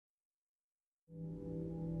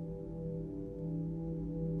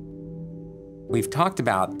We've talked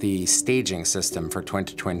about the staging system for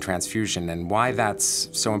twin-to-twin transfusion and why that's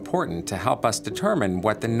so important to help us determine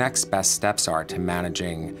what the next best steps are to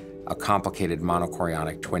managing a complicated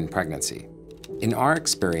monochorionic twin pregnancy. In our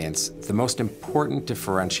experience, the most important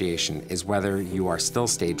differentiation is whether you are still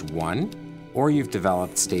stage 1 or you've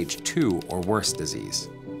developed stage 2 or worse disease.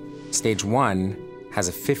 Stage 1 has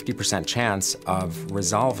a 50% chance of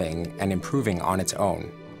resolving and improving on its own.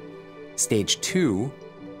 Stage 2,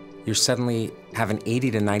 you suddenly have an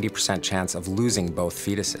 80 to 90% chance of losing both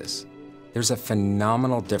fetuses. There's a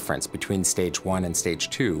phenomenal difference between stage 1 and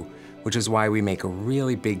stage 2, which is why we make a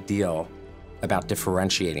really big deal about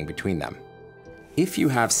differentiating between them. If you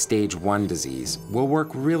have stage 1 disease, we'll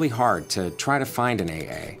work really hard to try to find an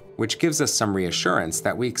AA, which gives us some reassurance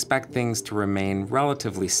that we expect things to remain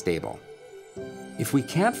relatively stable. If we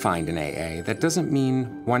can't find an AA, that doesn't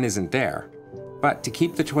mean one isn't there, but to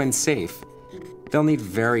keep the twins safe, they'll need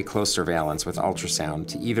very close surveillance with ultrasound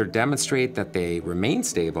to either demonstrate that they remain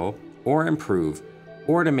stable or improve,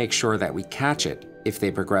 or to make sure that we catch it if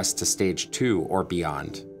they progress to stage 2 or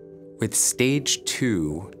beyond. With stage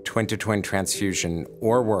 2 twin-to-twin transfusion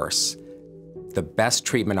or worse, the best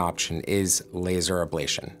treatment option is laser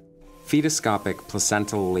ablation. Fetoscopic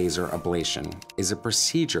placental laser ablation is a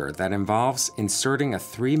procedure that involves inserting a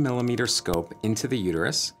 3mm scope into the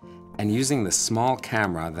uterus and using the small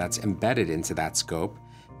camera that's embedded into that scope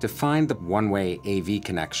to find the one-way AV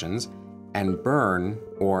connections and burn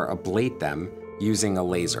or ablate them using a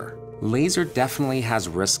laser. Laser definitely has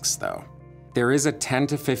risks though. There is a 10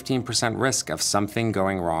 to 15% risk of something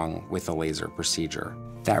going wrong with a laser procedure.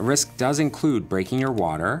 That risk does include breaking your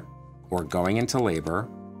water, or going into labor,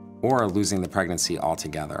 or losing the pregnancy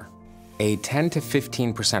altogether. A 10 to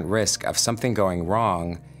 15% risk of something going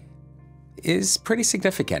wrong is pretty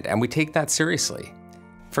significant, and we take that seriously.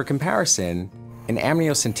 For comparison, an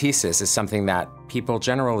amniocentesis is something that people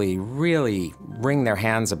generally really wring their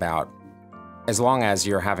hands about. As long as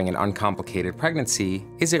you're having an uncomplicated pregnancy,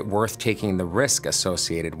 is it worth taking the risk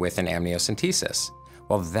associated with an amniocentesis?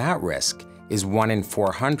 Well, that risk is 1 in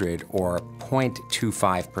 400 or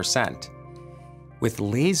 0.25%. With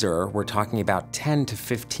laser, we're talking about 10 to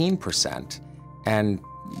 15%, and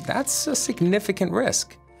that's a significant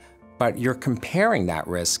risk. But you're comparing that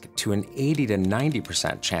risk to an 80 to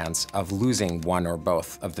 90% chance of losing one or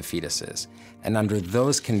both of the fetuses. And under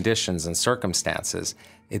those conditions and circumstances,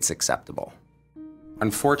 it's acceptable.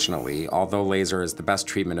 Unfortunately, although laser is the best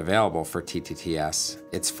treatment available for TTTS,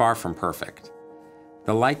 it's far from perfect.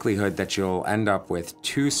 The likelihood that you'll end up with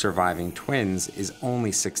 2 surviving twins is only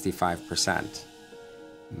 65%.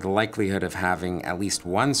 The likelihood of having at least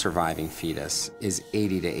 1 surviving fetus is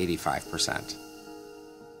 80 to 85%.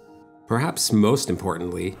 Perhaps most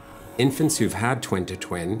importantly, infants who've had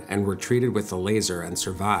twin-to-twin and were treated with the laser and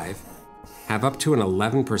survive have up to an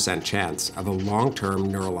 11% chance of a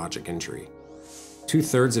long-term neurologic injury.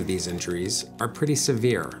 2/3 of these injuries are pretty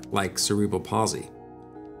severe, like cerebral palsy,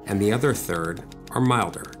 and the other third are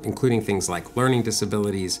milder, including things like learning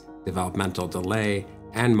disabilities, developmental delay,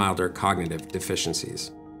 and milder cognitive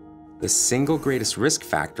deficiencies. The single greatest risk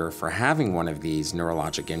factor for having one of these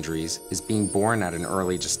neurologic injuries is being born at an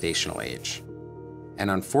early gestational age. And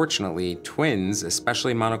unfortunately, twins,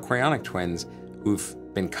 especially monochorionic twins, who've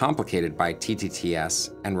been complicated by TTTS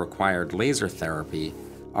and required laser therapy,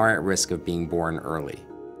 are at risk of being born early.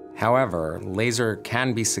 However, laser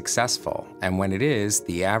can be successful, and when it is,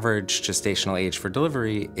 the average gestational age for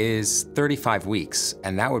delivery is 35 weeks,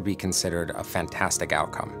 and that would be considered a fantastic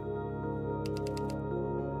outcome.